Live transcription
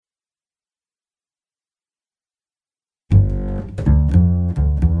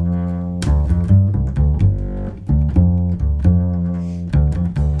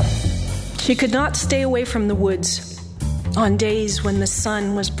She could not stay away from the woods on days when the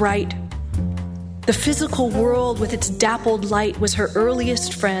sun was bright. The physical world with its dappled light was her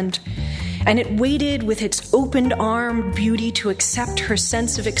earliest friend, and it waited with its opened-armed beauty to accept her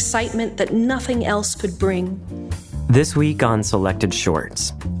sense of excitement that nothing else could bring. This week on Selected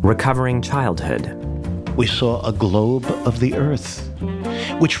Shorts, Recovering Childhood. We saw a globe of the earth,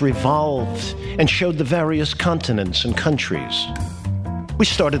 which revolved and showed the various continents and countries. We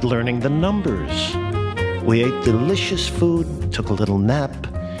started learning the numbers. We ate delicious food, took a little nap,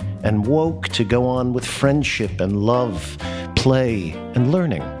 and woke to go on with friendship and love, play, and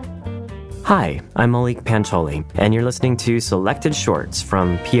learning. Hi, I'm Malik Pancholi, and you're listening to Selected Shorts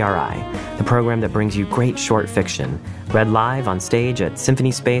from PRI, the program that brings you great short fiction, read live on stage at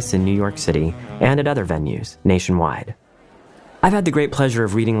Symphony Space in New York City and at other venues nationwide. I've had the great pleasure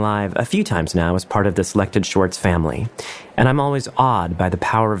of reading live a few times now as part of the Selected Shorts family, and I'm always awed by the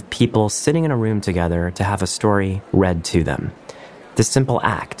power of people sitting in a room together to have a story read to them. This simple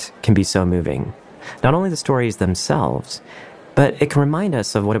act can be so moving. Not only the stories themselves, but it can remind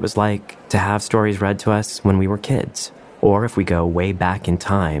us of what it was like to have stories read to us when we were kids, or if we go way back in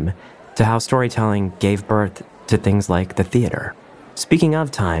time, to how storytelling gave birth to things like the theater. Speaking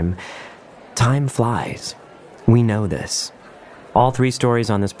of time, time flies. We know this. All three stories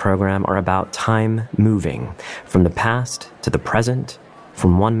on this program are about time moving, from the past to the present,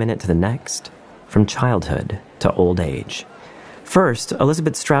 from 1 minute to the next, from childhood to old age. First,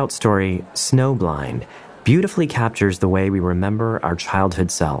 Elizabeth Strout's story, Snowblind, beautifully captures the way we remember our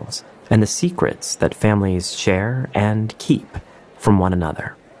childhood selves and the secrets that families share and keep from one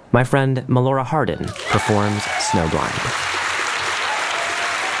another. My friend Melora Hardin performs Snowblind.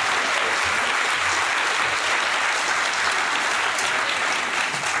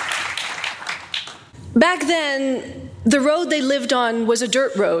 Back then, the road they lived on was a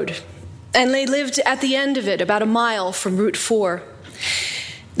dirt road, and they lived at the end of it, about a mile from Route 4.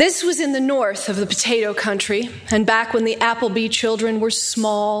 This was in the north of the potato country, and back when the Appleby children were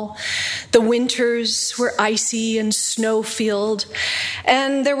small, the winters were icy and snow-filled,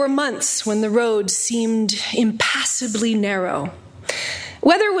 and there were months when the road seemed impassably narrow.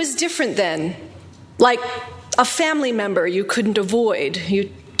 Weather was different then, like a family member you couldn't avoid.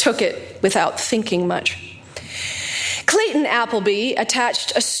 You took it without thinking much. Clayton Appleby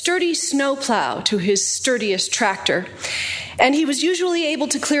attached a sturdy snowplow to his sturdiest tractor, and he was usually able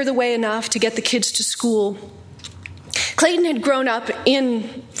to clear the way enough to get the kids to school. Clayton had grown up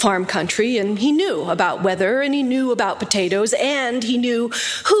in farm country, and he knew about weather, and he knew about potatoes, and he knew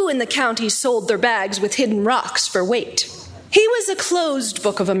who in the county sold their bags with hidden rocks for weight. He was a closed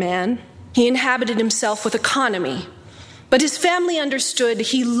book of a man. He inhabited himself with economy, but his family understood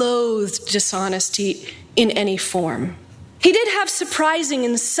he loathed dishonesty in any form. He did have surprising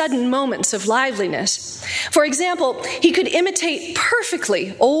and sudden moments of liveliness. For example, he could imitate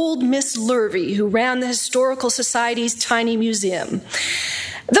perfectly old Miss Lurvy, who ran the Historical Society's tiny museum.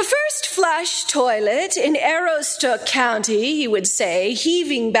 "The first flush toilet in Aroostook County," he would say,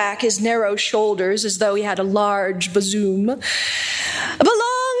 heaving back his narrow shoulders as though he had a large bosom,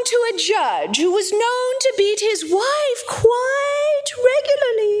 "belonged to a judge who was known to beat his wife quite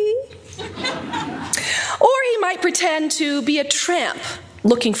regularly." Or he might pretend to be a tramp,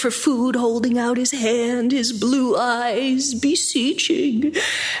 looking for food, holding out his hand, his blue eyes beseeching,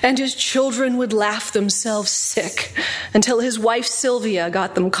 and his children would laugh themselves sick until his wife Sylvia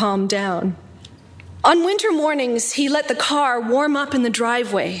got them calmed down. On winter mornings, he let the car warm up in the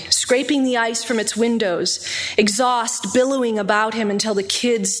driveway, scraping the ice from its windows, exhaust billowing about him until the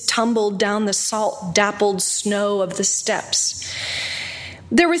kids tumbled down the salt-dappled snow of the steps.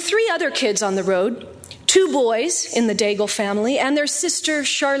 There were 3 other kids on the road, 2 boys in the Daigle family, and their sister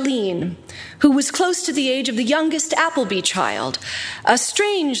Charlene, who was close to the age of the youngest Appleby child, a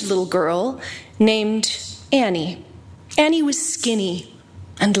strange little girl named Annie. Annie was skinny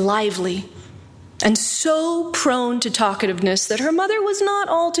and lively, and so prone to talkativeness that her mother was not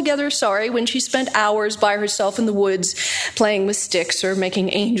altogether sorry when she spent hours by herself in the woods playing with sticks or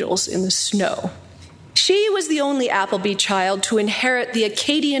making angels in the snow. She was the only Appleby child to inherit the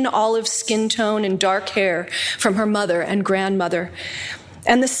Acadian olive skin tone and dark hair from her mother and grandmother,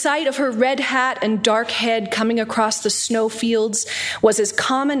 and the sight of her red hat and dark head coming across the snow fields was as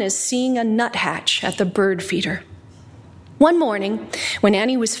common as seeing a nuthatch at the bird feeder. One morning, when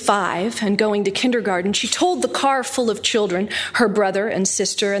Annie was 5 and going to kindergarten, she told the car full of children, her brother and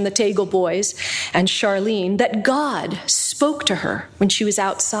sister and the Tagle boys, and Charlene, that God spoke to her when she was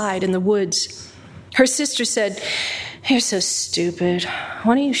outside in the woods. Her sister said, "You're so stupid.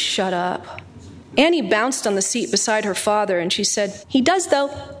 Why don't you shut up?" Annie bounced on the seat beside her father, and she said, "He does, though."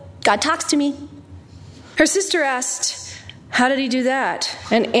 God talks to me. Her sister asked, how did he do that?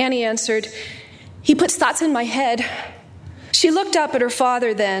 And Annie answered, he puts thoughts in my head. She looked up at her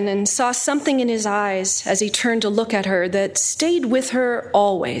father then and saw something in his eyes as he turned to look at her that stayed with her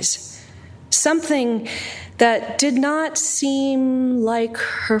always. Something that did not seem like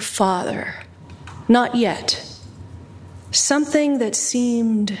her father. Not yet. Something that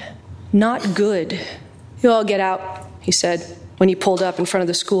seemed not good. You all get out, he said when he pulled up in front of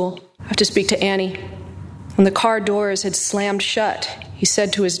the school. I have to speak to Annie. When the car doors had slammed shut, he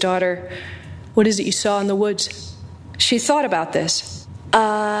said to his daughter, what is it you saw in the woods? She thought about this. I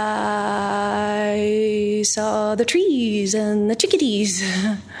saw the trees and the chickadees.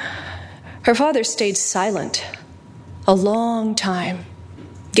 Her father stayed silent a long time,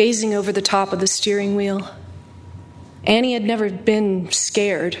 gazing over the top of the steering wheel. Annie had never been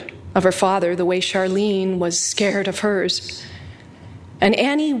scared of her father the way Charlene was scared of hers. And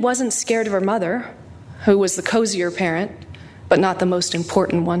Annie wasn't scared of her mother, who was the cozier parent, but not the most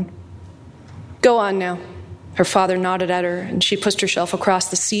important one. Go on now. Her father nodded at her, and she pushed herself across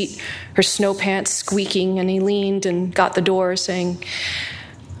the seat, her snow pants squeaking, and he leaned and got the door, saying,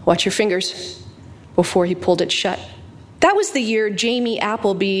 watch your fingers, before he pulled it shut. That was the year Jamie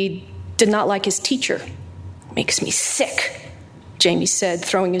Appleby did not like his teacher. Makes me sick, Jamie said,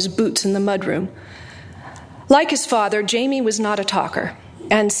 throwing his boots in the mudroom. Like his father, Jamie was not a talker,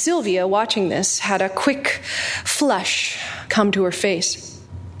 and Sylvia, watching this, had a quick flush come to her face.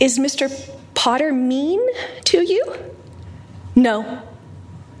 Is Mr. Potter mean to you? No.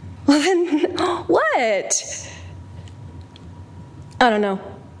 Well then, what? I don't know.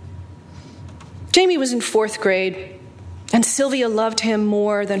 Jamie was in 4th grade, and Sylvia loved him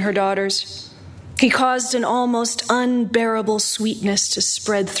more than her daughters. He caused an almost unbearable sweetness to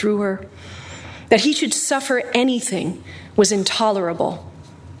spread through her. That he should suffer anything was intolerable.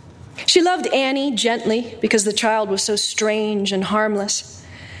 She loved Annie gently because the child was so strange and harmless.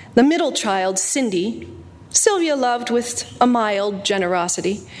 The middle child, Cindy, Sylvia loved with a mild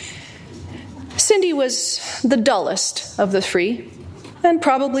generosity. Cindy was the dullest of the 3, and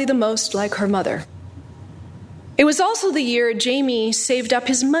probably the most like her mother. It was also the year Jamie saved up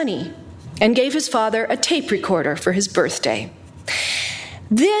his money and gave his father a tape recorder for his birthday.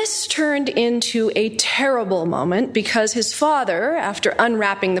 This turned into a terrible moment because his father, after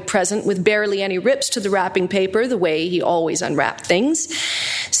unwrapping the present with barely any rips to the wrapping paper, the way he always unwrapped things,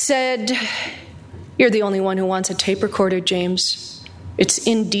 said, you're the only one who wants a tape recorder, James. It's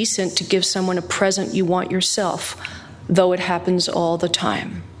indecent to give someone a present you want yourself, though it happens all the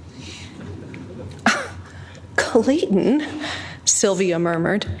time. Clayton, Sylvia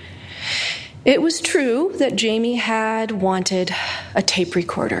murmured. It was true that Jamie had wanted a tape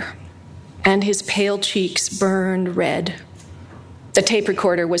recorder, and his pale cheeks burned red. The tape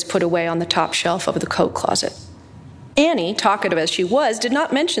recorder was put away on the top shelf of the coat closet. Annie, talkative as she was, did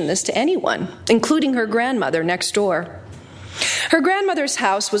not mention this to anyone, including her grandmother next door. Her grandmother's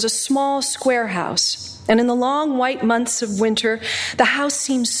house was a small square house, and in the long white months of winter, the house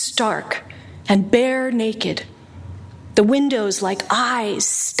seemed stark and bare naked. The windows like eyes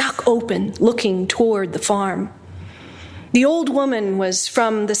stuck open, looking toward the farm. The old woman was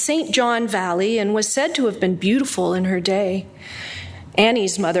from the St. John Valley and was said to have been beautiful in her day.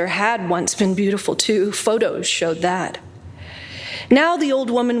 Annie's mother had once been beautiful too. Photos showed that. Now the old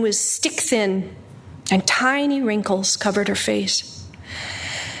woman was stick-thin, and tiny wrinkles covered her face.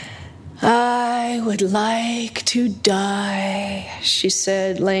 I would like to die, she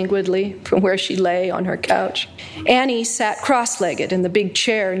said languidly from where she lay on her couch. Annie sat cross-legged in the big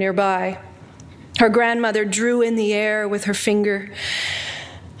chair nearby. Her grandmother drew in the air with her finger.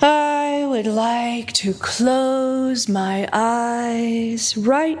 I would like to close my eyes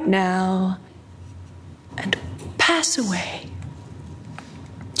right now and pass away.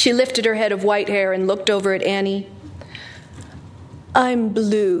 She lifted her head of white hair and looked over at Annie. I'm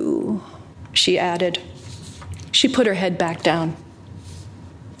blue, she added. She put her head back down.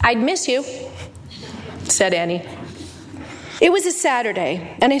 I'd miss you, said Annie. It was a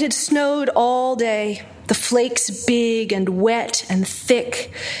Saturday, and it had snowed all day, the flakes big and wet and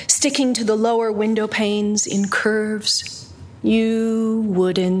thick, sticking to the lower window panes in curves. You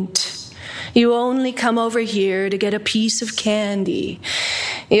wouldn't. You only come over here to get a piece of candy.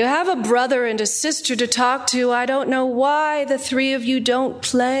 You have a brother and a sister to talk to. I don't know why the 3 of you don't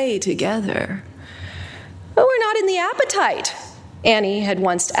play together. Oh, we're not in the appetite. Annie had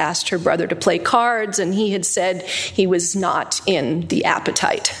once asked her brother to play cards, and he had said he was not in the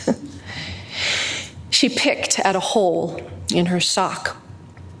appetite. She picked at a hole in her sock.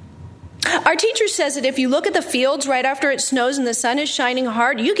 Our teacher says that if you look at the fields right after it snows and the sun is shining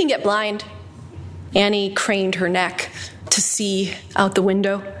hard, you can get blind. Annie craned her neck to see out the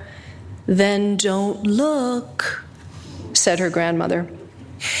window. Then don't look, said her grandmother.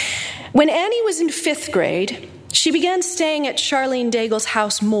 When Annie was in 5th grade, she began staying at Charlene Daigle's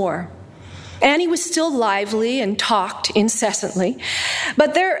house more. Annie was still lively and talked incessantly,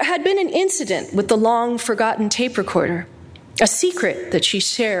 but there had been an incident with the long-forgotten tape recorder, a secret that she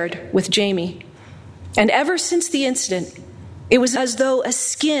shared with Jamie. And ever since the incident, it was as though a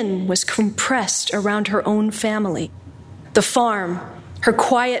skin was compressed around her own family. The farm, her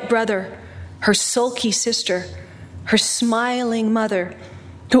quiet brother, her sulky sister, her smiling mother,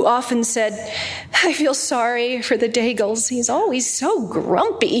 who often said, I feel sorry for the Daigles. He's always so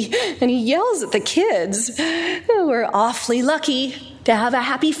grumpy, and he yells at the kids. We're awfully lucky to have a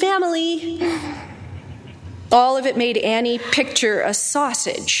happy family. All of it made Annie picture a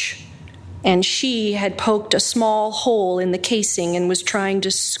sausage, and she had poked a small hole in the casing and was trying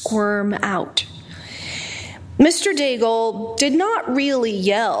to squirm out. Mr. Daigle did not really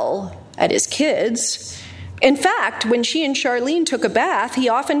yell at his kids. In fact, when she and Charlene took a bath, he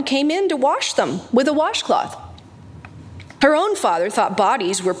often came in to wash them with a washcloth. Her own father thought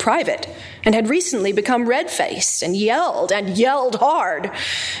bodies were private and had recently become red-faced and yelled hard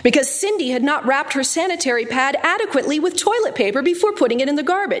because Cindy had not wrapped her sanitary pad adequately with toilet paper before putting it in the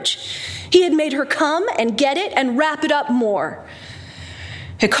garbage. He had made her come and get it and wrap it up more.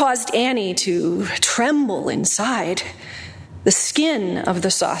 It caused Annie to tremble inside. The skin of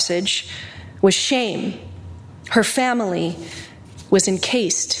the sausage was shame. Her family was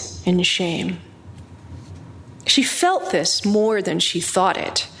encased in shame. She felt this more than she thought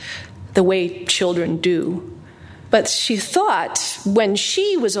it, the way children do. But she thought when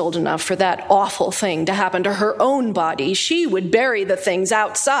she was old enough for that awful thing to happen to her own body, she would bury the things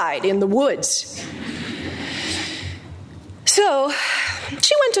outside in the woods. So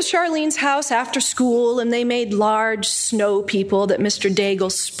she went to Charlene's house after school, and they made large snow people that Mr.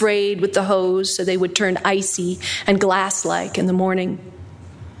 Daigle sprayed with the hose so they would turn icy and glass-like in the morning.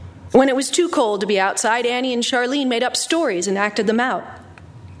 When it was too cold to be outside, Annie and Charlene made up stories and acted them out.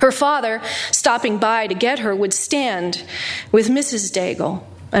 Her father, stopping by to get her, would stand with Mrs. Daigle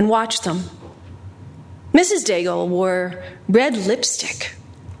and watch them. Mrs. Daigle wore red lipstick.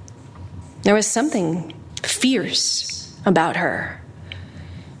 There was something fierce about her.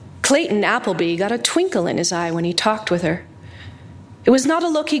 Clayton Appleby got a twinkle in his eye when he talked with her. It was not a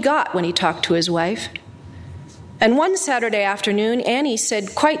look he got when he talked to his wife. And one Saturday afternoon, Annie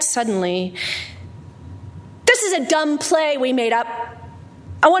said quite suddenly, "This is a dumb play we made up.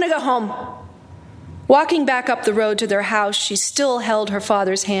 I want to go home." Walking back up the road to their house, she still held her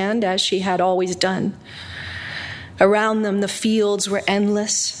father's hand, as she had always done. Around them, the fields were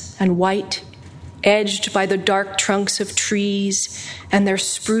endless and white, edged by the dark trunks of trees and their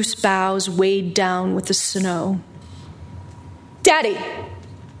spruce boughs weighed down with the snow. "Daddy,"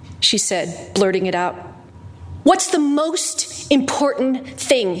 she said, blurting it out, "what's the most important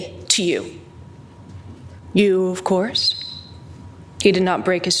thing to you?" "You, of course." He did not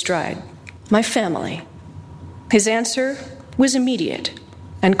break his stride. "My family." His answer was immediate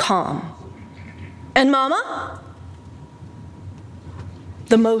and calm. "And Mama?"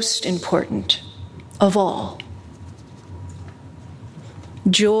 "The most important of all."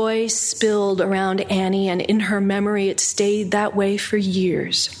 Joy spilled around Annie, and in her memory it stayed that way for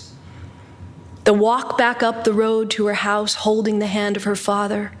years. The walk back up the road to her house, holding the hand of her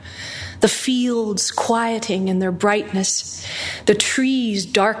father, the fields quieting in their brightness, the trees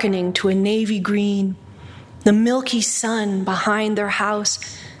darkening to a navy green, the milky sun behind their house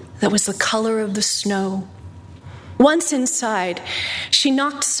that was the color of the snow. Once inside, she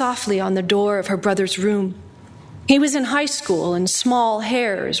knocked softly on the door of her brother's room. He was in high school, and small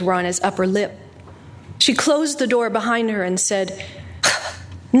hairs were on his upper lip. She closed the door behind her and said,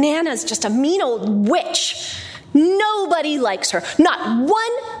 "Nana's just a mean old witch. Nobody likes her. Not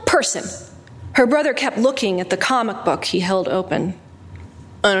one person." Her brother kept looking at the comic book he held open.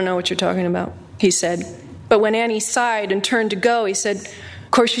 "I don't know what you're talking about," he said. But when Annie sighed and turned to go, he said,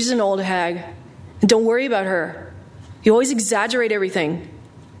 "Of course she's an old hag. And don't worry about her. You always exaggerate everything."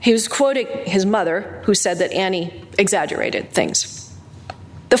 He was quoting his mother, who said that Annie exaggerated things.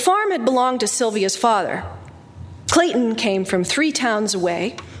 The farm had belonged to Sylvia's father. Clayton came from 3 towns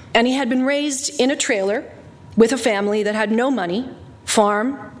away, and he had been raised in a trailer with a family that had no money,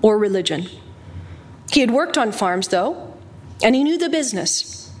 farm, or religion. He had worked on farms, though, and he knew the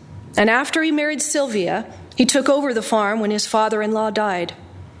business. And after he married Sylvia, he took over the farm when his father-in-law died.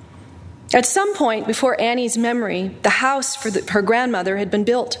 At some point before Annie's memory, the house for her grandmother had been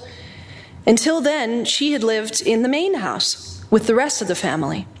built. Until then, she had lived in the main house with the rest of the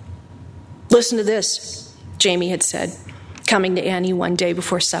family. "Listen to this," Jamie had said, coming to Annie one day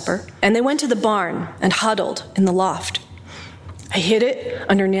before supper, and they went to the barn and huddled in the loft. "I hid it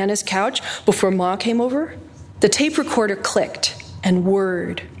under Nana's couch before Ma came over." The tape recorder clicked and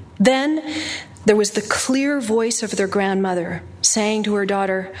whirred. Then there was the clear voice of their grandmother saying to her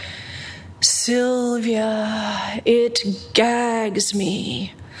daughter, "Sylvia, it gags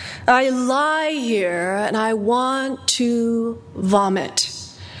me. I lie here and I want to vomit.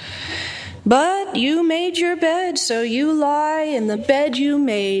 But you made your bed, so you lie in the bed you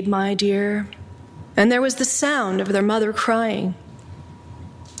made, my dear." And there was the sound of their mother crying.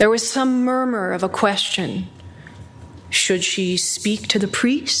 There was some murmur of a question. Should she speak to the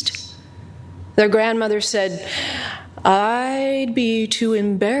priest? Their grandmother said, "I'd be too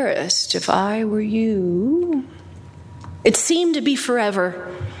embarrassed if I were you." It seemed to be forever,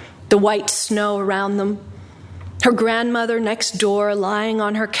 the white snow around them. Her grandmother next door lying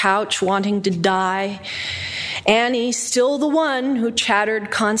on her couch wanting to die. Annie still the one who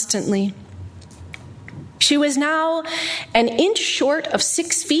chattered constantly. She was now an inch short of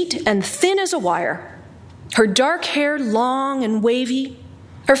 6 feet and thin as a wire. Her dark hair long and wavy.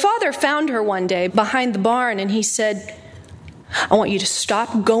 Her father found her one day behind the barn and he said, "I want you to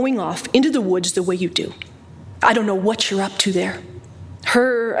stop going off into the woods the way you do. I don't know what you're up to there."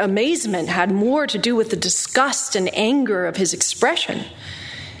 Her amazement had more to do with the disgust and anger of his expression.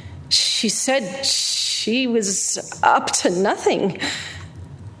 She said she was up to nothing.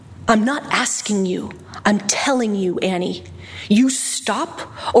 "I'm not asking you. I'm telling you, Annie. You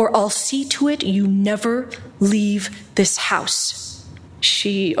stop or I'll see to it you never leave this house."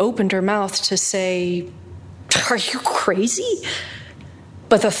 She opened her mouth to say, "Are you crazy?"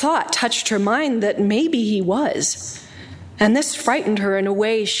 But the thought touched her mind that maybe he was. And this frightened her in a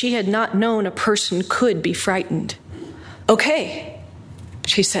way she had not known a person could be frightened. "Okay,"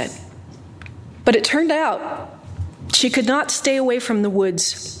 she said. But it turned out she could not stay away from the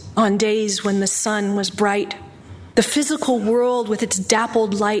woods on days when the sun was bright. The physical world with its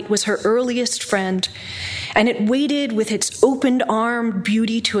dappled light was her earliest friend, and it waited with its opened-armed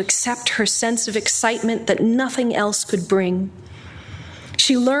beauty to accept her sense of excitement that nothing else could bring.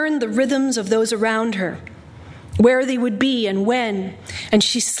 She learned the rhythms of those around her, where they would be and when, and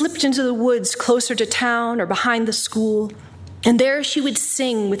she slipped into the woods closer to town or behind the school, and there she would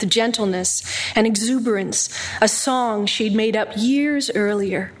sing with gentleness and exuberance a song she'd made up years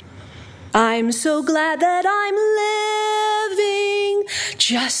earlier. "I'm so glad that I'm living,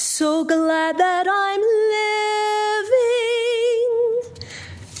 just so glad that I'm living."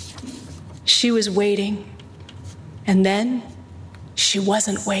 She was waiting, and then she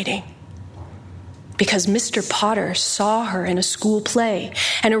wasn't waiting. Because Mr. Potter saw her in a school play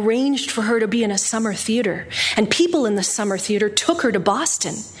and arranged for her to be in a summer theater, and people in the summer theater took her to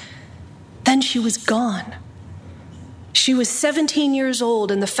Boston. Then she was gone. She was 17 years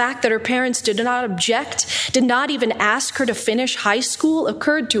old, and the fact that her parents did not object, did not even ask her to finish high school,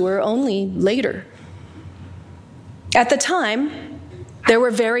 occurred to her only later. At the time, there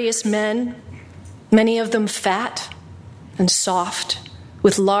were various men, many of them fat and soft,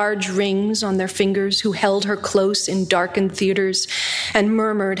 with large rings on their fingers, who held her close in darkened theaters and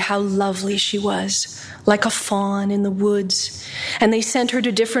murmured how lovely she was, like a fawn in the woods. And they sent her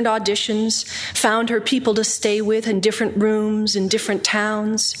to different auditions, found her people to stay with in different rooms in different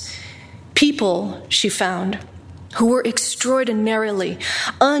towns. People, she found, who were extraordinarily,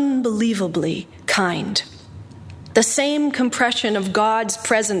 unbelievably kind. The same compression of God's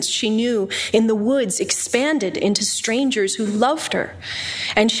presence she knew in the woods expanded into strangers who loved her.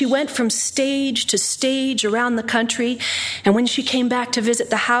 And she went from stage to stage around the country. And when she came back to visit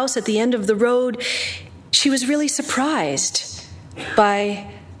the house at the end of the road, she was really surprised by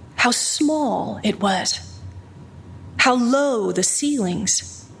how small it was, how low the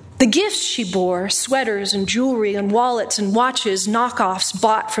ceilings. The gifts she bore, sweaters and jewelry and wallets and watches, knockoffs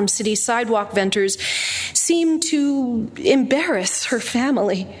bought from city sidewalk vendors, seemed to embarrass her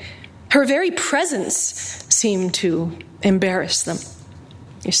family. Her very presence seemed to embarrass them.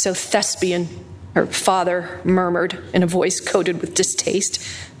 "You're so thespian," her father murmured in a voice coated with distaste.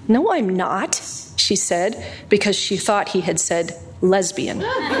 "No, I'm not," she said, because she thought he had said lesbian.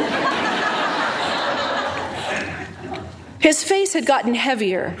 His face had gotten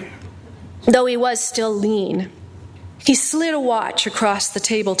heavier, though he was still lean. He slid a watch across the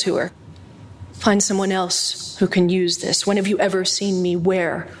table to her. "Find someone else who can use this. When have you ever seen me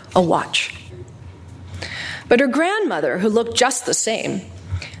wear a watch?" But her grandmother, who looked just the same,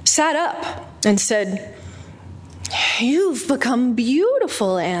 sat up and said, "You've become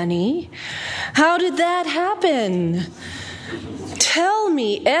beautiful, Annie. How did that happen? Tell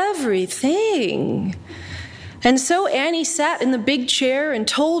me everything." And so Annie sat in the big chair and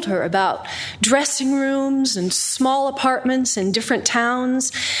told her about dressing rooms and small apartments in different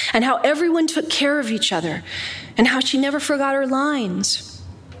towns, and how everyone took care of each other, and how she never forgot her lines.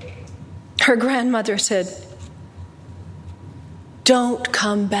 Her grandmother said, "Don't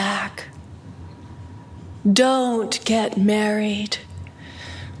come back. Don't get married.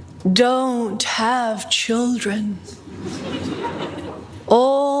 Don't have children.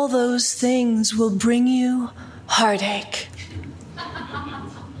 All those things will bring you heartache."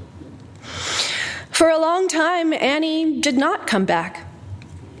 For a long time, Annie did not come back.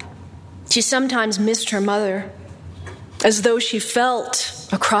 She sometimes missed her mother, as though she felt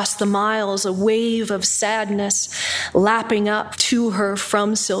across the miles a wave of sadness lapping up to her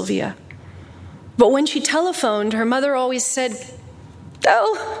from Sylvia. But when she telephoned, her mother always said,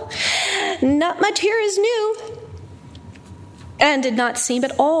 "Oh, not much here is new," and did not seem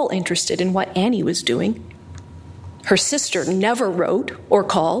at all interested in what Annie was doing. Her sister never wrote or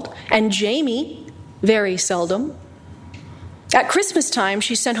called, and Jamie very seldom. At Christmas time,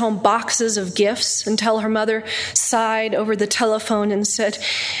 she sent home boxes of gifts until her mother sighed over the telephone and said,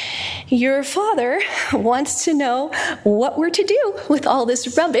 "Your father wants to know what we're to do with all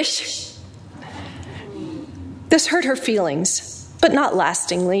this rubbish." This hurt her feelings, but not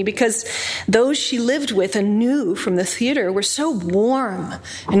lastingly, because those she lived with and knew from the theater were so warm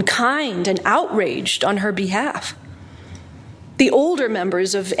and kind and outraged on her behalf. The older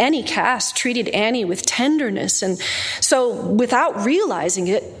members of any cast treated Annie with tenderness, and so, without realizing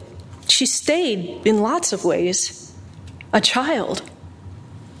it, she stayed, in lots of ways, a child.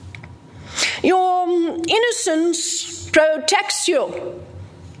 "Your innocence protects you,"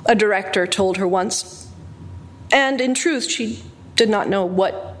 a director told her once. And in truth, she did not know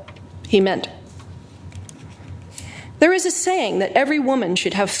what he meant. There is a saying that every woman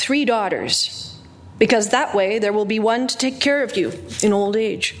should have 3 daughters, because that way there will be one to take care of you in old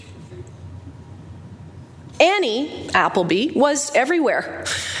age. Annie Appleby was everywhere.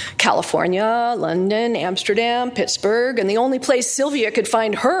 California, London, Amsterdam, Pittsburgh, and the only place Sylvia could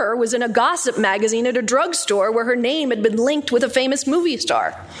find her was in a gossip magazine at a drugstore where her name had been linked with a famous movie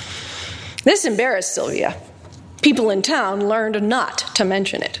star. This embarrassed Sylvia. People in town learned not to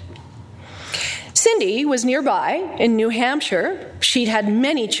mention it. Cindy was nearby in New Hampshire. She'd had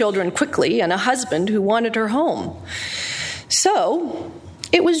many children quickly and a husband who wanted her home. So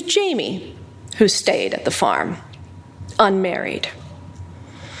it was Jamie who stayed at the farm, unmarried.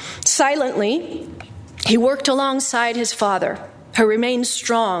 Silently, he worked alongside his father, who remained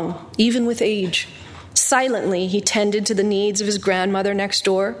strong even with age. Silently, he tended to the needs of his grandmother next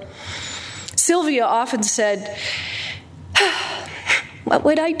door. Sylvia often said, "What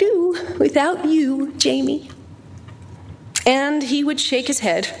would I do without you, Jamie?" And he would shake his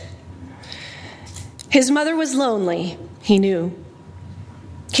head. His mother was lonely, he knew.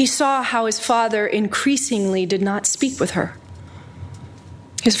 He saw how his father increasingly did not speak with her.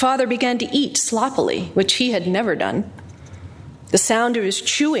 His father began to eat sloppily, which he had never done. The sound of his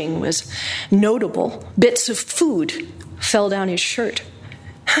chewing was notable. Bits of food fell down his shirt.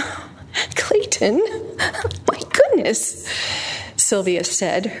 "Clayton, my goodness," Sylvia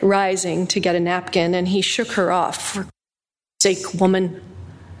said, rising to get a napkin, and he shook her off. "For sake, woman."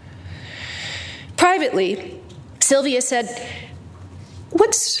 Privately, Sylvia said,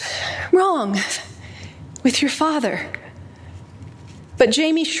 "What's wrong with your father?" But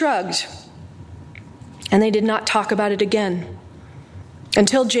Jamie shrugged, and they did not talk about it again,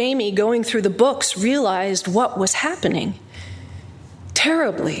 until Jamie, going through the books, realized what was happening.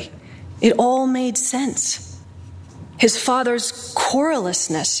 Terribly, it all made sense. His father's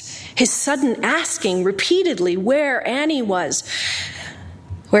querulousness, his sudden asking repeatedly where Annie was.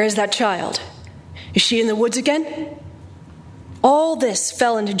 "Where is that child? Is she in the woods again?" All this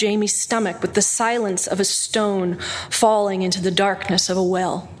fell into Jamie's stomach with the silence of a stone falling into the darkness of a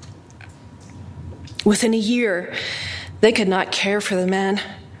well. Within a year, they could not care for the man.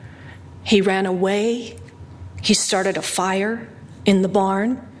 He ran away. He started a fire in the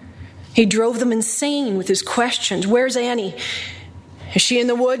barn. He drove them insane with his questions. "Where's Annie? Is she in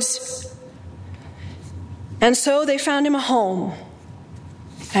the woods?" And so they found him a home,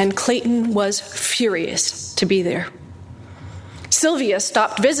 and Clayton was furious to be there. Sylvia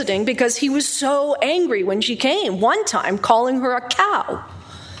stopped visiting because he was so angry when she came, one time calling her a cow.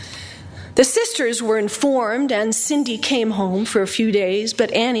 The sisters were informed, and Cindy came home for a few days,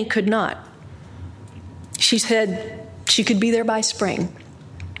 but Annie could not. She said she could be there by spring.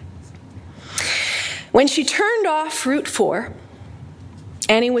 When she turned off Route 4,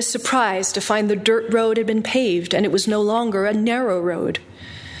 Annie was surprised to find the dirt road had been paved and it was no longer a narrow road.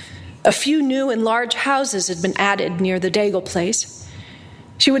 A few new and large houses had been added near the Daigle place.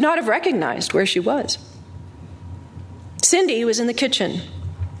 She would not have recognized where she was. Cindy was in the kitchen,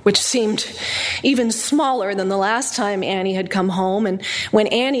 which seemed even smaller than the last time Annie had come home, and when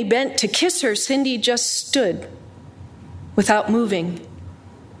Annie bent to kiss her, Cindy just stood, without moving.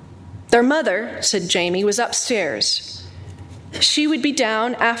 Their mother, said Jamie, was upstairs. She would be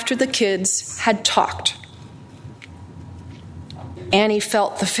down after the kids had talked. Annie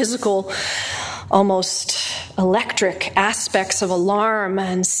felt the physical, almost electric aspects of alarm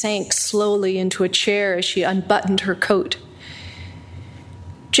and sank slowly into a chair as she unbuttoned her coat.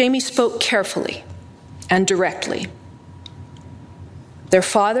 Jamie spoke carefully and directly. Their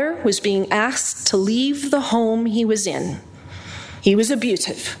father was being asked to leave the home he was in. He was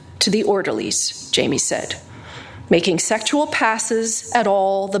abusive to the orderlies, Jamie said, making sexual passes at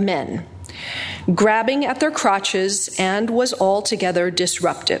all the men, grabbing at their crotches, and was altogether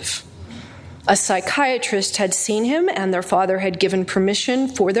disruptive. A psychiatrist had seen him, and their father had given permission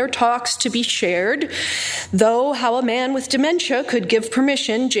for their talks to be shared, though how a man with dementia could give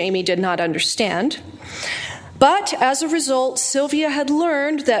permission, Jamie did not understand. But as a result, Sylvia had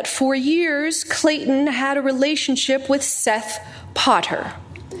learned that for years, Clayton had a relationship with Seth Potter.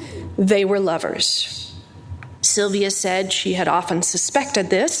 They were lovers. Sylvia said she had often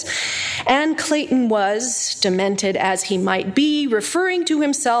suspected this, and Clayton was, demented as he might be, referring to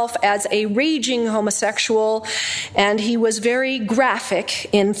himself as a raging homosexual, and he was very graphic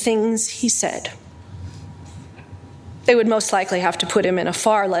in things he said. They would most likely have to put him in a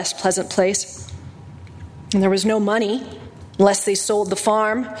far less pleasant place. And there was no money, unless they sold the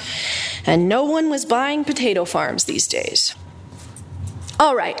farm, and no one was buying potato farms these days.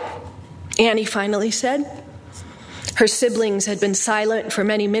 "All right," Annie finally said. Her siblings had been silent for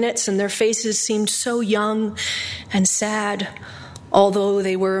many minutes, and their faces seemed so young and sad, although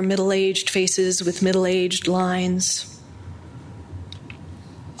they were middle-aged faces with middle-aged lines.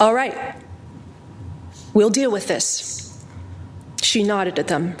 "All right, we'll deal with this." She nodded at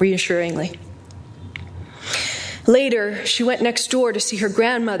them reassuringly. Later, she went next door to see her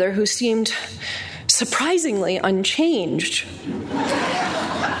grandmother, who seemed surprisingly unchanged.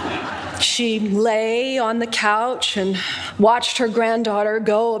 She lay on the couch and watched her granddaughter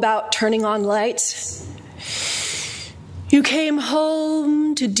go about turning on lights. "You came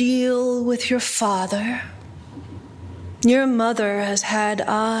home to deal with your father. Your mother has had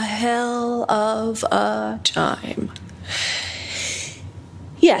a hell of a time."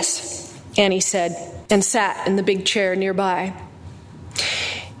 "Yes," Annie said, and sat in the big chair nearby.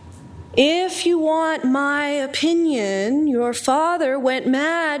 "If you want my opinion, your father went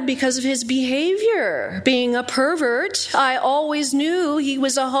mad because of his behavior, being a pervert. I always knew he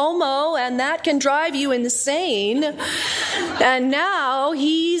was a homo, and that can drive you insane. And now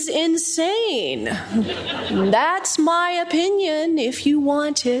he's insane. That's my opinion, if you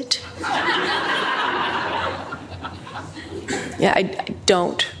want it." "Yeah, I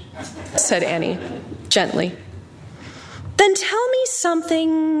don't," said Annie, gently. "Then tell me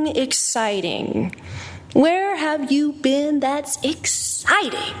something exciting. Where have you been that's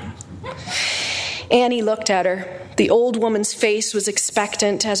exciting?" Annie looked at her. The old woman's face was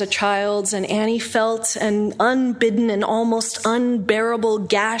expectant as a child's, and Annie felt an unbidden and almost unbearable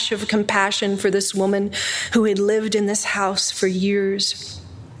gash of compassion for this woman who had lived in this house for years.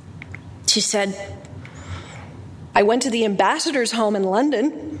 She said, "I went to the ambassador's home in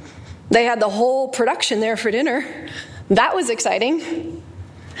London. They had the whole production there for dinner. That was exciting."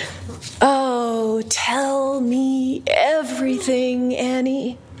 "Oh, tell me everything,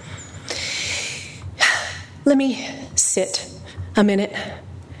 Annie." "Let me sit a minute."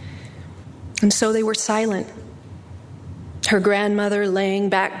 And so they were silent. Her grandmother laying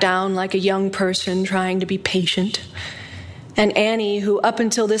back down like a young person trying to be patient. And Annie, who up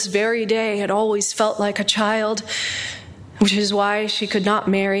until this very day had always felt like a child, which is why she could not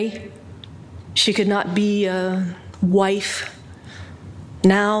marry. She could not be a wife,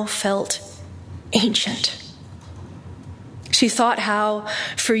 now felt ancient. She thought how,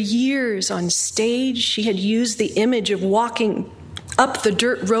 for years on stage, she had used the image of walking up the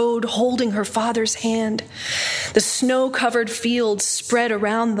dirt road holding her father's hand, the snow-covered fields spread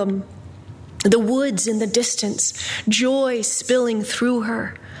around them, the woods in the distance, joy spilling through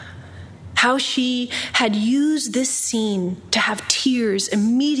her. How she had used this scene to have tears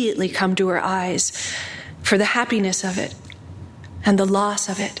immediately come to her eyes for the happiness of it and the loss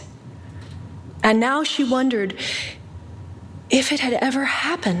of it. And now she wondered if it had ever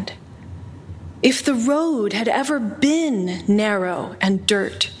happened, if the road had ever been narrow and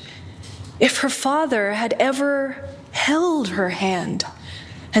dirt, if her father had ever held her hand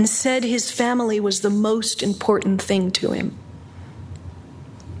and said his family was the most important thing to him.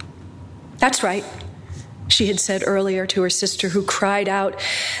 That's right, she had said earlier to her sister, who cried out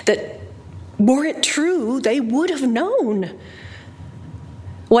that were it true, they would have known.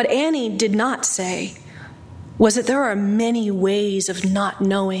 What Annie did not say was that there are many ways of not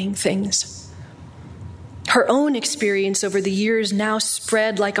knowing things. Her own experience over the years now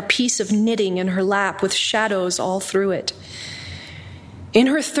spread like a piece of knitting in her lap with shadows all through it. In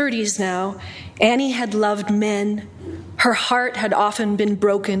her 30s now, Annie had loved men. Her heart had often been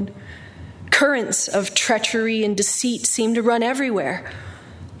broken. Currents of treachery and deceit seemed to run everywhere.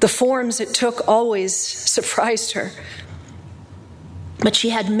 The forms it took always surprised her. But she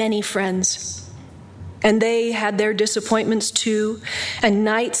had many friends, and they had their disappointments too, and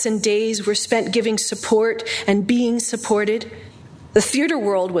nights and days were spent giving support and being supported. The theater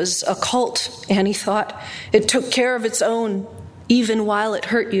world was a cult, Annie thought. It took care of its own, even while it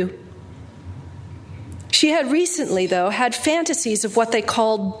hurt you. She had recently, though, had fantasies of what they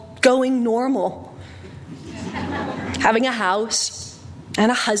called going normal. Having a house and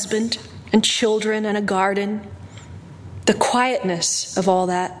a husband and children and a garden. The quietness of all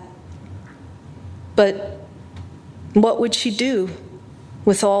that. But what would she do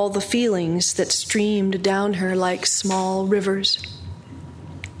with all the feelings that streamed down her like small rivers?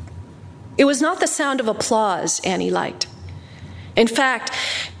 It was not the sound of applause Annie liked. In fact,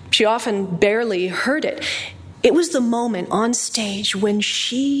 she often barely heard it. It was the moment on stage when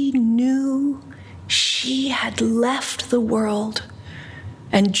she knew she had left the world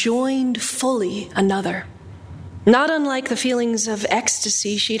and joined fully another. Not unlike the feelings of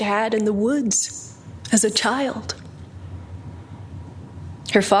ecstasy she'd had in the woods as a child.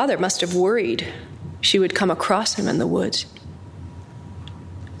 Her father must have worried she would come across him in the woods.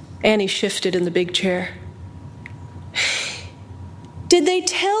 Annie shifted in the big chair. "Did they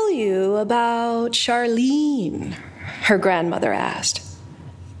tell you about Charlene?" her grandmother asked.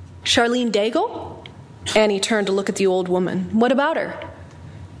 "Charlene Daigle?" Annie turned to look at the old woman. "What about her?"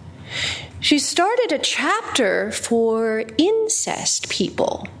 "She started a chapter for incest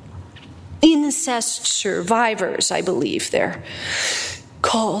people. Incest survivors, I believe they're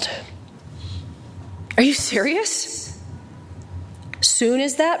called." "Are you serious?" "Soon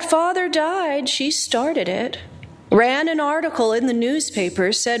as that father died, she started it. Ran an article in the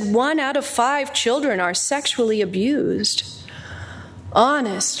newspaper, said 1 out of 5 children are sexually abused."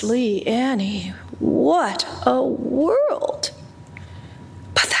 Honestly, Annie, what a world.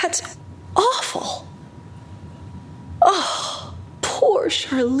 But that's awful. Oh, poor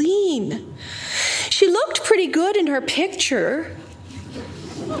Charlene. She looked pretty good in her picture.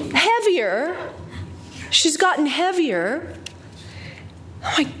 Heavier. She's gotten heavier.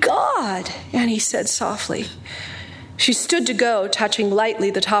 "Oh my God," Annie said softly. She stood to go, touching lightly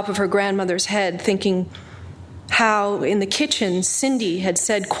the top of her grandmother's head, thinking how in the kitchen Cindy had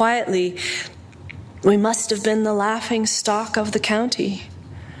said quietly, "We must have been the laughing stock of the county."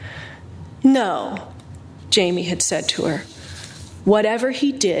 "No," Jamie had said to her. "Whatever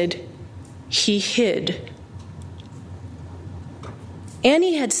he did, he hid."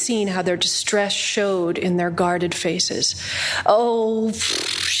 Annie had seen how their distress showed in their guarded faces. "Oh,"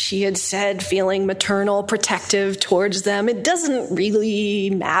 she had said, feeling maternal, protective towards them, "it doesn't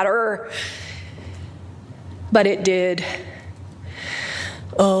really matter." But it did.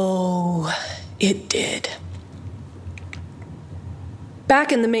 Oh, it did.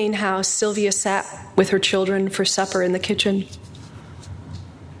 Back in the main house, Sylvia sat with her children for supper in the kitchen.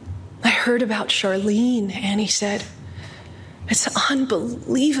 "I heard about Charlene," Annie said. "It's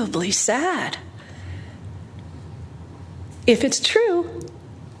unbelievably sad." "If it's true,"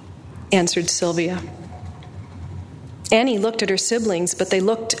 answered Sylvia. Annie looked at her siblings, but they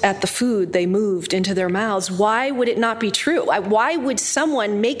looked at the food they moved into their mouths. Why would it not be true? Why would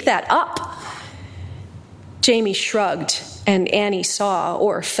someone make that up? Jamie shrugged, and Annie saw,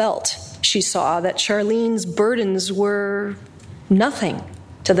 or felt she saw, that Charlene's burdens were nothing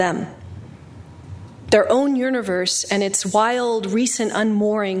to them. Their own universe and its wild recent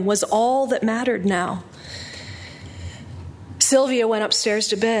unmooring was all that mattered now. Sylvia went upstairs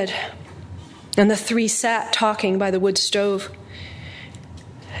to bed, and the 3 sat talking by the wood stove.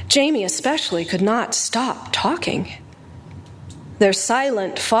 Jamie especially could not stop talking. Their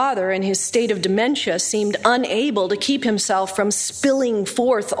silent father, in his state of dementia, seemed unable to keep himself from spilling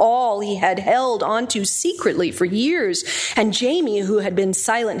forth all he had held onto secretly for years, and Jamie, who had been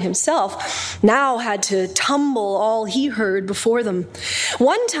silent himself, now had to tumble all he heard before them.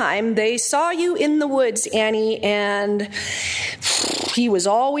 One time, they saw you in the woods, Annie, and he was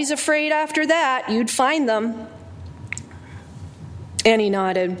always afraid after that you'd find them. Annie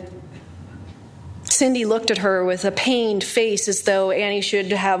nodded. Cindy looked at her with a pained face as though Annie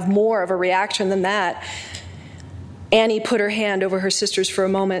should have more of a reaction than that. Annie put her hand over her sister's for a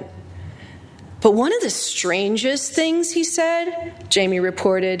moment. But one of the strangest things he said, Jamie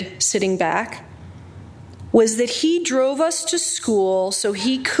reported, sitting back, was that he drove us to school so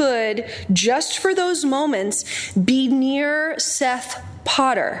he could, just for those moments, be near Seth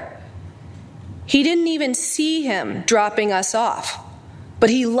Potter. He didn't even see him dropping us off. But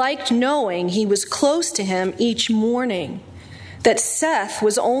he liked knowing he was close to him each morning, that Seth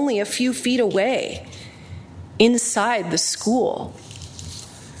was only a few feet away, inside the school.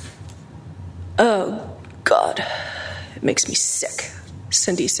 Oh, God, it makes me sick,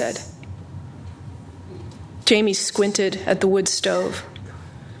 Cindy said. Jamie squinted at the wood stove.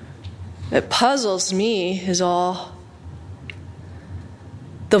 It puzzles me, is all.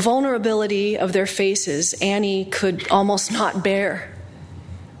 The vulnerability of their faces Annie could almost not bear.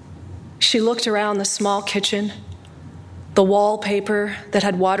 She looked around the small kitchen, the wallpaper that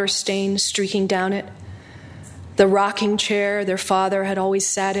had water stains streaking down it, the rocking chair their father had always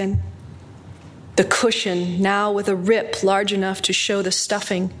sat in, the cushion now with a rip large enough to show the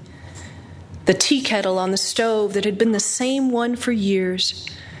stuffing, the tea kettle on the stove that had been the same one for years,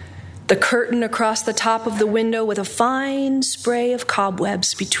 the curtain across the top of the window with a fine spray of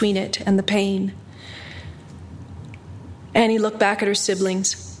cobwebs between it and the pane. Annie looked back at her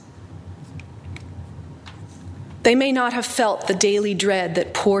siblings. They may not have felt the daily dread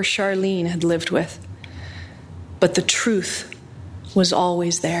that poor Charlene had lived with, but the truth was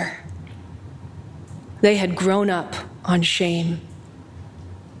always there. They had grown up on shame.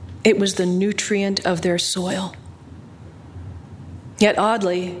 It was the nutrient of their soil. Yet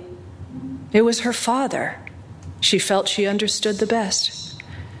oddly, it was her father she felt she understood the best.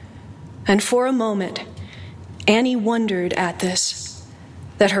 And for a moment, Annie wondered at this,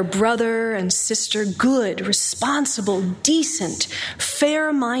 that her brother and sister, good, responsible, decent,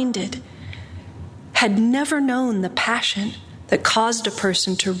 fair-minded, had never known the passion that caused a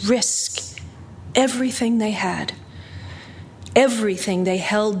person to risk everything they had, everything they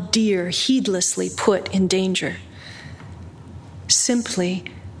held dear, heedlessly put in danger, simply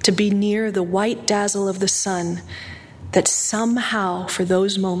to be near the white dazzle of the sun that somehow, for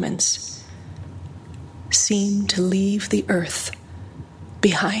those moments, seemed to leave the earth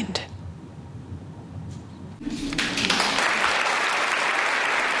behind.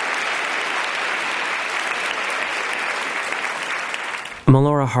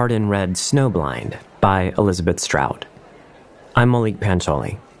 Melora Hardin read Snowblind by Elizabeth Strout. I'm Malik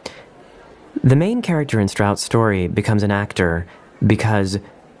Pancholi. The main character in Strout's story becomes an actor because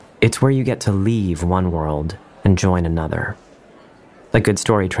it's where you get to leave one world and join another. A good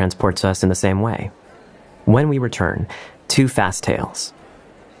story transports us in the same way. When we return, 2 fast tales.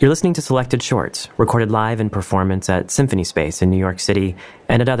 You're listening to Selected Shorts, recorded live in performance at Symphony Space in New York City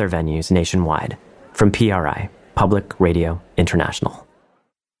and at other venues nationwide, from PRI, Public Radio International.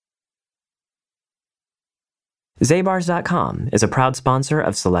 Zabars.com is a proud sponsor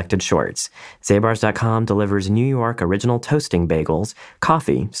of Selected Shorts. Zabars.com delivers New York original toasting bagels,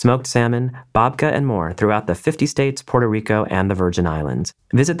 coffee, smoked salmon, babka, and more throughout the 50 states, Puerto Rico, and the Virgin Islands.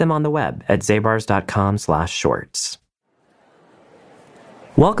 Visit them on the web at zabars.com/shorts.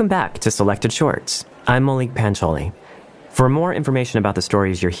 Welcome back to Selected Shorts. I'm Malik Pancholi. For more information about the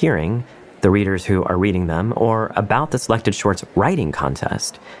stories you're hearing, the readers who are reading them, or about the Selected Shorts writing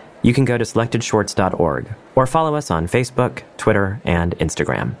contest, you can go to selectedshorts.org or follow us on Facebook, Twitter, and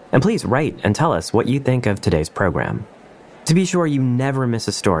Instagram. And please write and tell us what you think of today's program. To be sure you never miss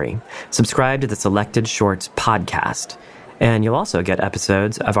a story, subscribe to the Selected Shorts podcast, and you'll also get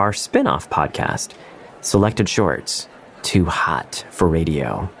episodes of our spin-off podcast, Selected Shorts, Too Hot for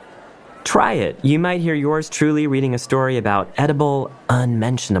Radio. Try it. You might hear yours truly reading a story about edible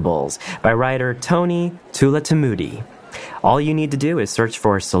unmentionables by writer Tony Tulatamudi. All you need to do is search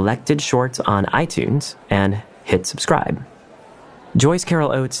for Selected Shorts on iTunes and hit subscribe. Joyce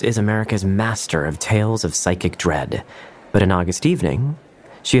Carol Oates is America's master of tales of psychic dread, but in August Evening,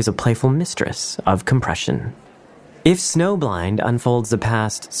 she is a playful mistress of compression. If Snowblind unfolds the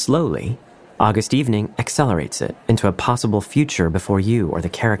past slowly, August Evening accelerates it into a possible future before you or the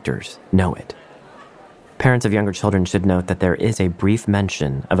characters know it. Parents of younger children should note that there is a brief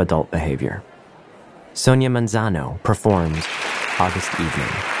mention of adult behavior. Sonia Manzano performs August Evening.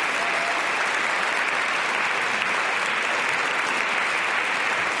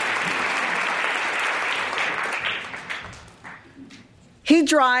 He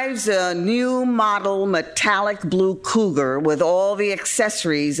drives a new model metallic blue Cougar with all the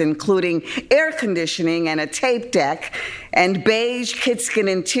accessories, including air conditioning and a tape deck and beige kidskin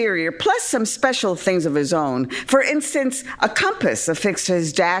interior, plus some special things of his own. For instance, a compass affixed to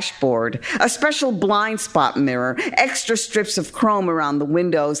his dashboard, a special blind spot mirror, extra strips of chrome around the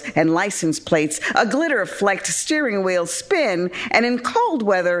windows and license plates, a glitter-flecked steering wheel spin, and in cold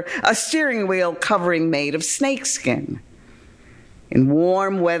weather, a steering wheel covering made of snakeskin. In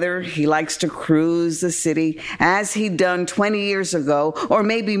warm weather, he likes to cruise the city as he'd done 20 years ago, or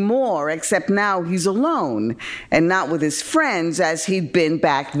maybe more, except now he's alone and not with his friends as he'd been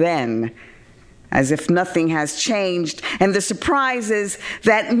back then. As if nothing has changed, and the surprise is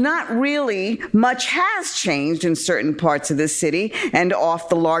that not really much has changed in certain parts of the city and off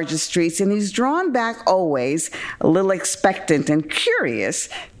the largest streets, and he's drawn back always, a little expectant and curious,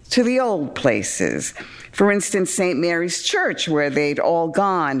 to the old places. For instance, St. Mary's Church, where they'd all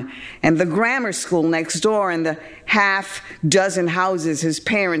gone, and the grammar school next door, and the half-dozen houses his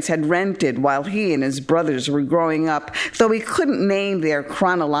parents had rented while he and his brothers were growing up, though he couldn't name their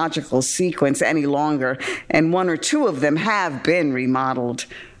chronological sequence any longer, and one or two of them have been remodeled.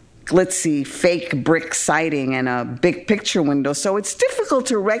 Glitzy fake brick siding and a big picture window, so it's difficult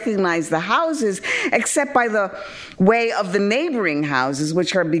to recognize the houses except by the way of the neighboring houses,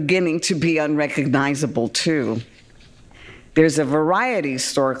 which are beginning to be unrecognizable too. There's a variety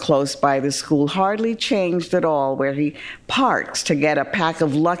store close by the school, hardly changed at all, where he parks to get a pack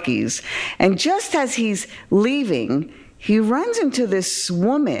of Luckies, and just as he's leaving, he runs into this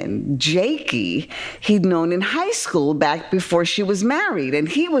woman, Jakey, he'd known in high school back before she was married, and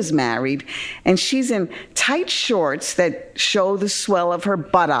he was married, and she's in tight shorts that show the swell of her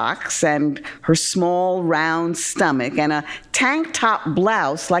buttocks and her small, round stomach, and a tank top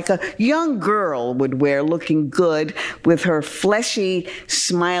blouse like a young girl would wear, looking good, with her fleshy,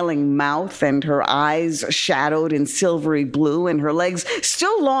 smiling mouth and her eyes shadowed in silvery blue, and her legs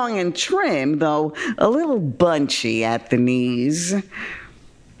still long and trim, though a little bunchy at the knees.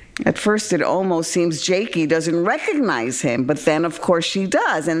 At first, it almost seems Jakey doesn't recognize him, but then, of course, she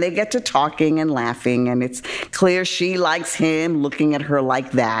does, and they get to talking and laughing, and it's clear she likes him, looking at her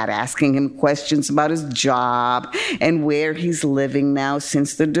like that, asking him questions about his job and where he's living now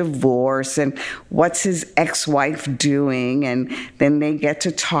since the divorce and what's his ex-wife doing, and then they get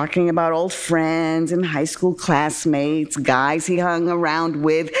to talking about old friends and high school classmates, guys he hung around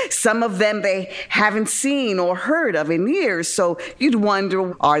with. Some of them they haven't seen or heard of in years, so you'd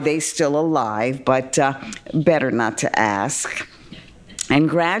wonder, are they still alive? But better not to ask. And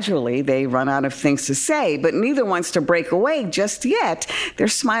gradually they run out of things to say, but neither wants to break away just yet. They're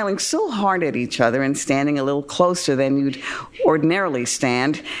smiling so hard at each other and standing a little closer than you'd ordinarily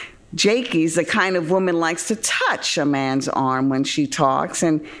stand. Jakey's the kind of woman likes to touch a man's arm when she talks,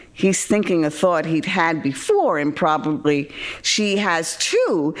 and he's thinking a thought he'd had before, and probably she has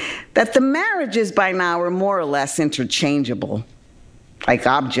too, that the marriages by now are more or less interchangeable, like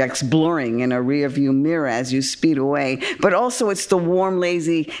objects blurring in a rearview mirror as you speed away. But also it's the warm,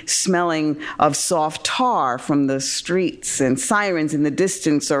 lazy smelling of soft tar from the streets and sirens in the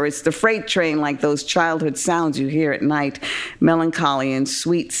distance, or it's the freight train like those childhood sounds you hear at night, melancholy and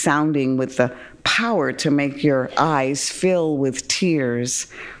sweet sounding with the power to make your eyes fill with tears.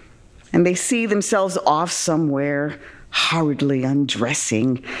 And they see themselves off somewhere, hurriedly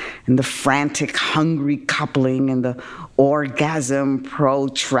undressing, and the frantic, hungry coupling, and the orgasm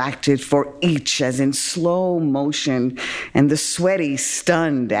protracted for each as in slow motion, and the sweaty,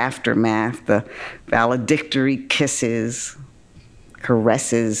 stunned aftermath, the valedictory kisses,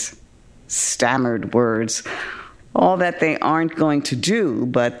 caresses, stammered words, all that they aren't going to do,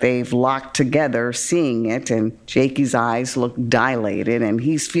 but they've locked together seeing it, and Jakey's eyes look dilated, and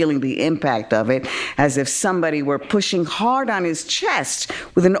he's feeling the impact of it as if somebody were pushing hard on his chest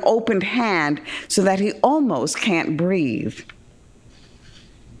with an opened hand so that he almost can't breathe.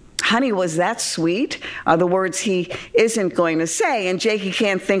 Honey, was that sweet? Are the words he isn't going to say, and Jakey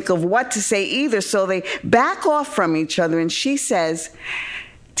can't think of what to say either, so they back off from each other, and she says,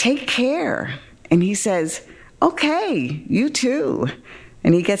 "Take care." And he says, "Okay, you too."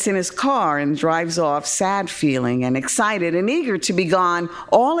 And he gets in his car and drives off, sad feeling and excited and eager to be gone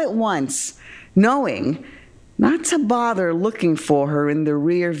all at once, knowing not to bother looking for her in the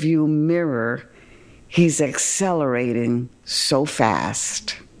rearview mirror. He's accelerating so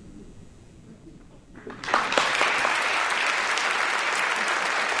fast.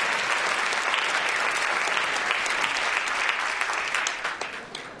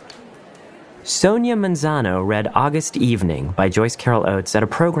 Sonia Manzano read August Evening by Joyce Carol Oates at a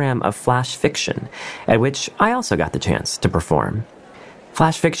program of flash fiction, at which I also got the chance to perform.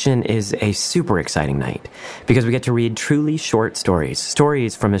 Flash fiction is a super exciting night because we get to read truly short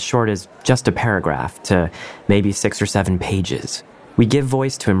stories from as short as just a paragraph to maybe 6 or 7 pages. We give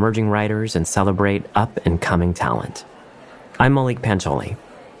voice to emerging writers and celebrate up-and-coming talent. I'm Malik Pancholi.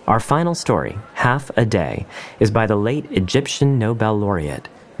 Our final story, Half a Day, is by the late Egyptian Nobel laureate,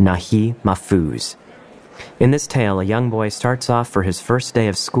 Nahi Mahfouz. In this tale, a young boy starts off for his first day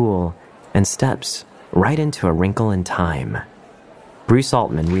of school and steps right into a wrinkle in time. Bruce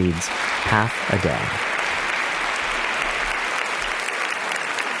Altman reads Half a Day.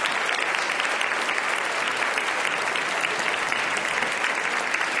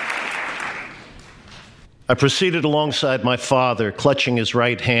 I proceeded alongside my father, clutching his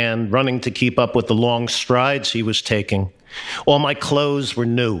right hand, running to keep up with the long strides he was taking. All my clothes were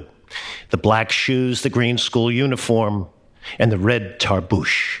new. The black shoes, the green school uniform, and the red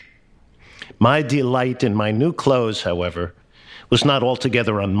tarbouche. My delight in my new clothes, however, was not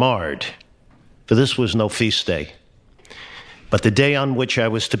altogether unmarred, for this was no feast day, but the day on which I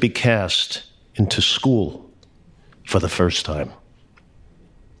was to be cast into school for the first time.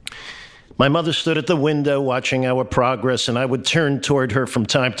 My mother stood at the window watching our progress, and I would turn toward her from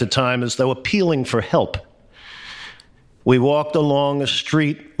time to time as though appealing for help. We walked along a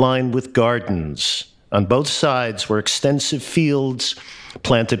street lined with gardens. On both sides were extensive fields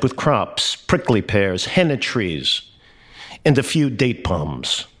planted with crops, prickly pears, henna trees, and a few date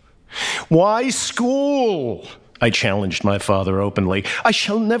palms. "Why school?" I challenged my father openly. "I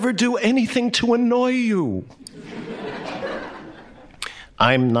shall never do anything to annoy you."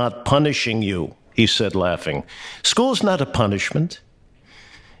 "I'm not punishing you," he said, laughing. "School's not a punishment.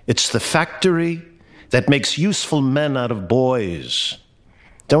 It's the factory that makes useful men out of boys.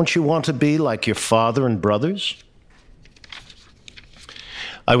 Don't you want to be like your father and brothers?"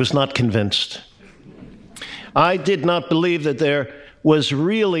 I was not convinced. I did not believe that there was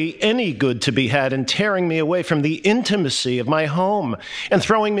really any good to be had in tearing me away from the intimacy of my home and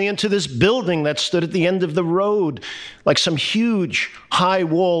throwing me into this building that stood at the end of the road like some huge,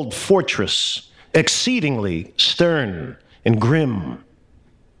 high-walled fortress, exceedingly stern and grim.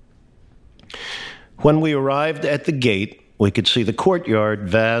 When we arrived at the gate, we could see the courtyard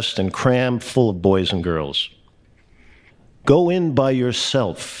vast and crammed full of boys and girls. "Go in by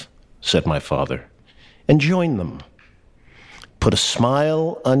yourself," said my father, "and join them. Put a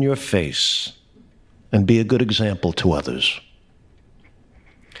smile on your face and be a good example to others."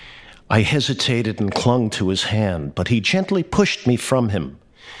 I hesitated and clung to his hand, but he gently pushed me from him.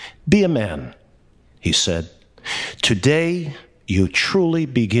 "Be a man," he said. "Today you truly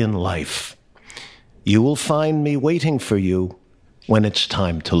begin life. You will find me waiting for you when it's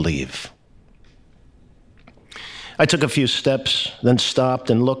time to leave." I took a few steps, then stopped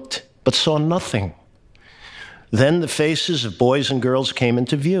and looked, but saw nothing. Then the faces of boys and girls came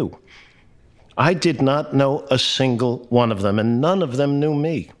into view. I did not know a single one of them, and none of them knew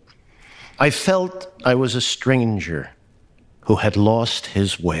me. I felt I was a stranger who had lost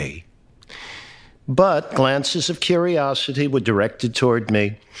his way. But glances of curiosity were directed toward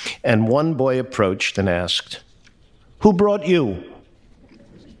me, and one boy approached and asked, "Who brought you?"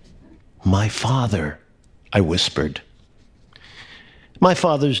 "My father," I whispered. "My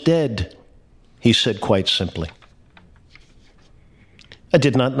father's dead," he said quite simply. I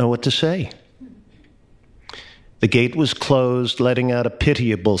did not know what to say. The gate was closed, letting out a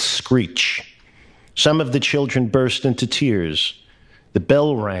pitiable screech. Some of the children burst into tears. The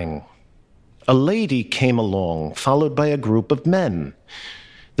bell rang. A lady came along, followed by a group of men.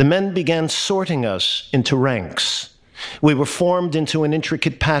 The men began sorting us into ranks. We were formed into an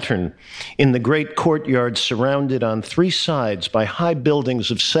intricate pattern in the great courtyard surrounded on 3 sides by high buildings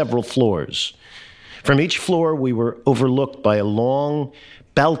of several floors. From each floor, we were overlooked by a long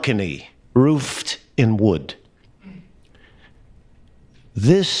balcony roofed in wood.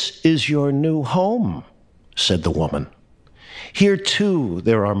 "This is your new home," said the woman. "Here, too,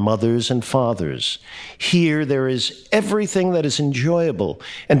 there are mothers and fathers. Here there is everything that is enjoyable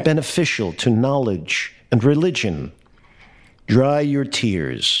and beneficial to knowledge and religion. Dry your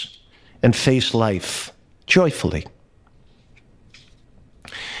tears and face life joyfully."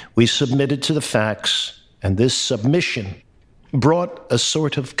 We submitted to the facts, and this submission brought a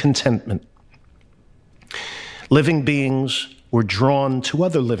sort of contentment. Living beings were drawn to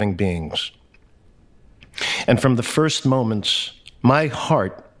other living beings. And from the first moments, my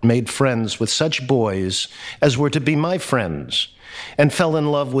heart made friends with such boys as were to be my friends, and fell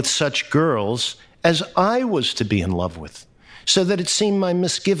in love with such girls as I was to be in love with. so that it seemed my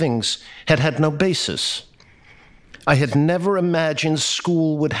misgivings had no basis. I had never imagined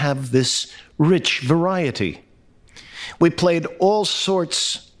school would have this rich variety. We played all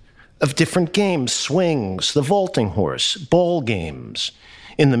sorts of different games, swings, the vaulting horse, ball games.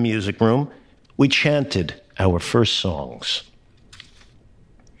 In the music room, we chanted our first songs.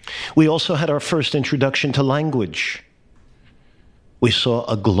 We also had our first introduction to language. We saw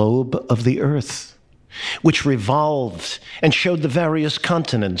a globe of the earth, which revolved and showed the various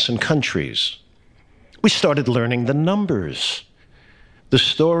continents and countries. We started learning the numbers. The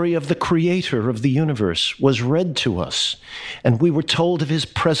story of the creator of the universe was read to us, and we were told of his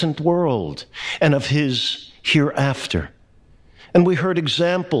present world and of his hereafter. And we heard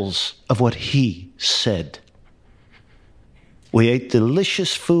examples of what he said. We ate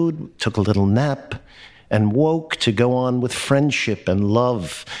delicious food, took a little nap, and woke to go on with friendship and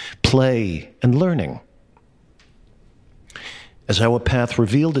love, play, and learning. As our path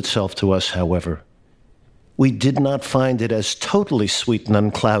revealed itself to us, however, we did not find it as totally sweet and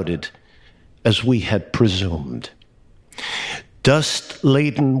unclouded as we had presumed.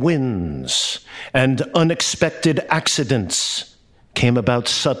 Dust-laden winds and unexpected accidents came about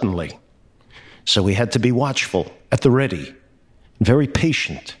suddenly, so we had to be watchful, at the ready, very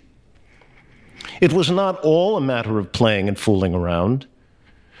patient. It was not all a matter of playing and fooling around.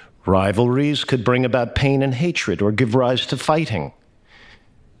 Rivalries could bring about pain and hatred or give rise to fighting.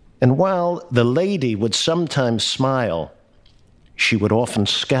 And while the lady would sometimes smile, she would often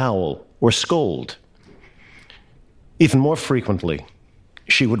scowl or scold. Even more frequently,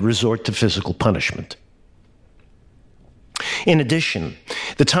 she would resort to physical punishment. In addition,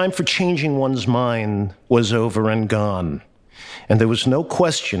 the time for changing one's mind was over and gone, and there was no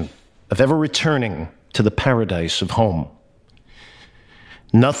question of ever returning to the paradise of home.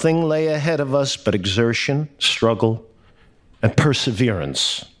 Nothing lay ahead of us but exertion, struggle, and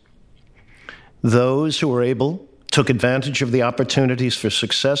perseverance. Those who were able took advantage of the opportunities for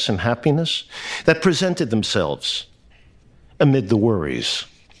success and happiness that presented themselves amid the worries.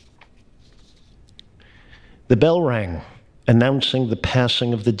 The bell rang, announcing the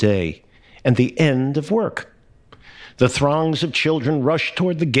passing of the day and the end of work. The throngs of children rushed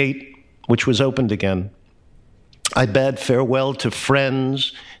toward the gate, which was opened again. I bade farewell to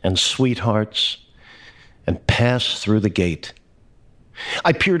friends and sweethearts and passed through the gate.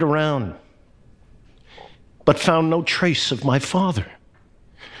 I peered around, but found no trace of my father,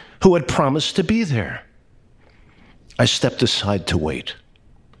 who had promised to be there. I stepped aside to wait.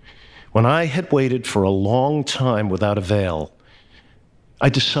 When I had waited for a long time without avail, I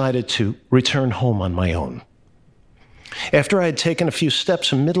decided to return home on my own. After I had taken a few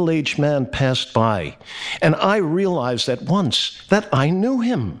steps, a middle-aged man passed by, and I realized at once that I knew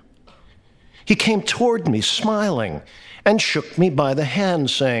him. He came toward me, smiling, and shook me by the hand,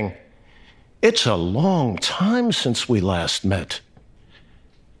 saying, "It's a long time since we last met.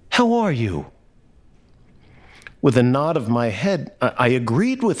 How are you?" With a nod of my head, I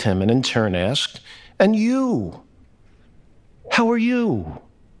agreed with him and in turn asked, "And you? How are you?"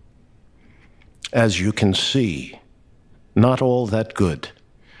 "As you can see, not all that good.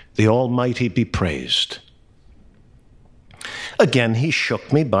 The Almighty be praised." Again, he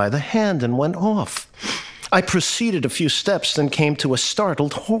shook me by the hand and went off. I proceeded a few steps, then came to a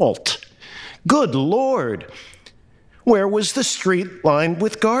startled halt. Good Lord! Where was the street lined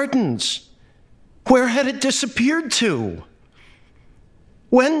with gardens? Where had it disappeared to?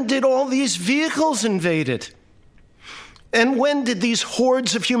 When did all these vehicles invade it? And when did these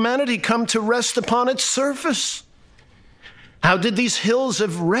hordes of humanity come to rest upon its surface? How did these hills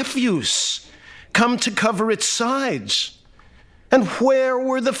of refuse come to cover its sides? And where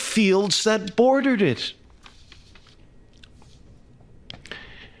were the fields that bordered it?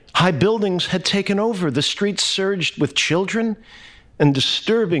 High buildings had taken over. The streets surged with children, and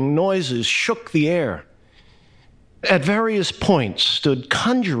disturbing noises shook the air. At various points stood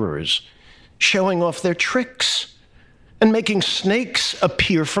conjurers, showing off their tricks and making snakes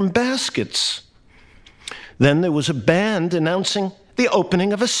appear from baskets. Then there was a band announcing the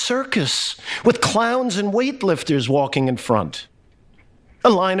opening of a circus, with clowns and weightlifters walking in front. A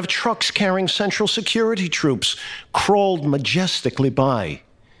line of trucks carrying Central Security troops crawled majestically by.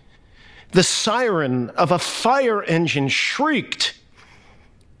 The siren of a fire engine shrieked,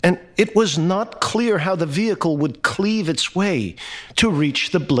 and it was not clear how the vehicle would cleave its way to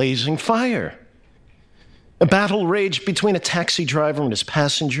reach the blazing fire. A battle raged between a taxi driver and his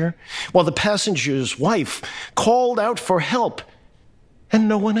passenger, while the passenger's wife called out for help, and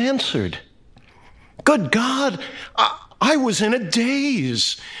no one answered. Good God, I was in a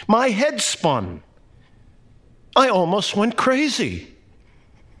daze. My head spun. I almost went crazy.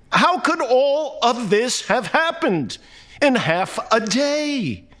 How could all of this have happened in half a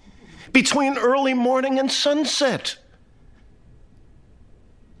day, between early morning and sunset?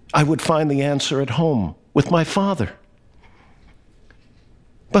 I would find the answer at home with my father.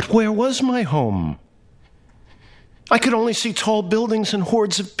 But where was my home? I could only see tall buildings and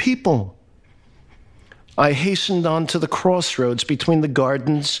hordes of people. I hastened on to the crossroads between the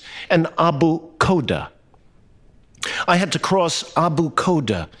gardens and Abu Koda. I had to cross Abu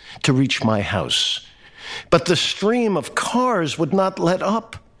Koda to reach my house, but the stream of cars would not let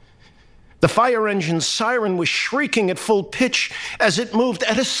up. The fire engine's siren was shrieking at full pitch as it moved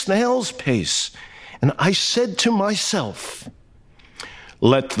at a snail's pace, and I said to myself,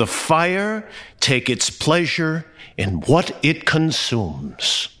 "Let the fire take its pleasure in what it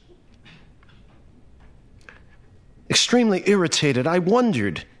consumes." Extremely irritated, I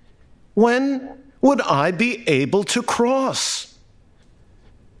wondered, when would I be able to cross?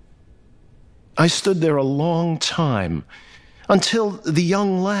 I stood there a long time, until the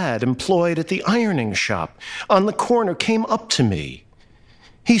young lad employed at the ironing shop on the corner came up to me.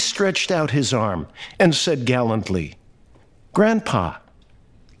 He stretched out his arm and said gallantly, "Grandpa,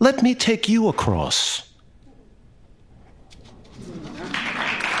 let me take you across."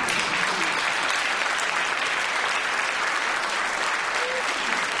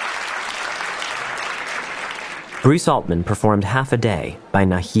 Bruce Altman performed Half a Day by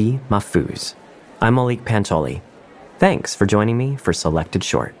Nahi Mahfouz. I'm Malik Pancholi. Thanks for joining me for Selected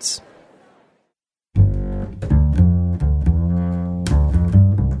Shorts.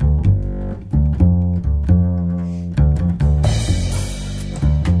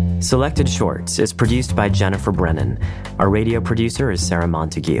 Selected Shorts is produced by Jennifer Brennan. Our radio producer is Sarah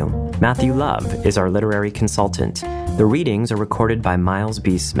Montague. Matthew Love is our literary consultant. The readings are recorded by Miles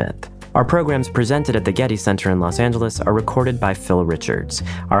B. Smith. Our programs presented at the Getty Center in Los Angeles are recorded by Phil Richards.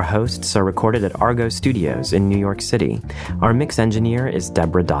 Our hosts are recorded at Argo Studios in New York City. Our mix engineer is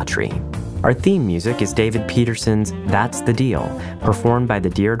Deborah Daughtry. Our theme music is David Peterson's That's the Deal, performed by the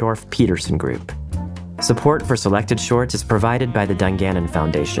Deerdorf Peterson Group. Support for Selected Shorts is provided by the Dungannon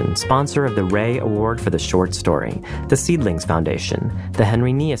Foundation, sponsor of the Ray Award for the Short Story, the Seedlings Foundation, the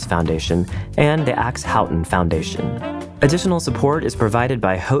Henry Nias Foundation, and the Axe Houghton Foundation. Additional support is provided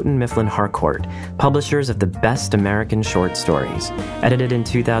by Houghton Mifflin Harcourt, publishers of the Best American Short Stories, edited in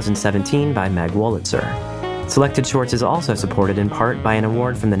 2017 by Meg Wolitzer. Selected Shorts is also supported in part by an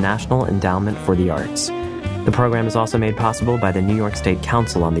award from the National Endowment for the Arts. The program is also made possible by the New York State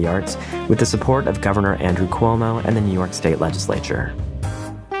Council on the Arts with the support of Governor Andrew Cuomo and the New York State Legislature.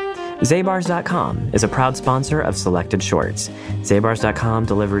 Zabars.com is a proud sponsor of Selected Shorts. Zabars.com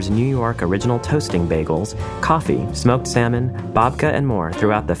delivers New York original toasting bagels, coffee, smoked salmon, babka, and more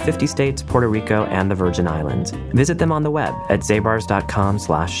throughout the 50 states, Puerto Rico, and the Virgin Islands. Visit them on the web at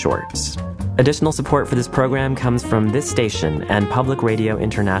zabars.com/shorts. Additional support for this program comes from this station and Public Radio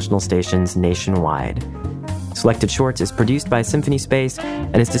International stations nationwide. Selected Shorts is produced by Symphony Space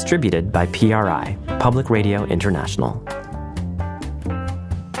and is distributed by PRI, Public Radio International.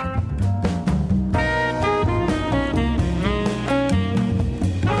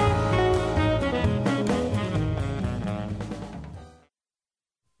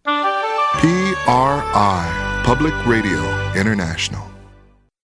 PRI, Public Radio International.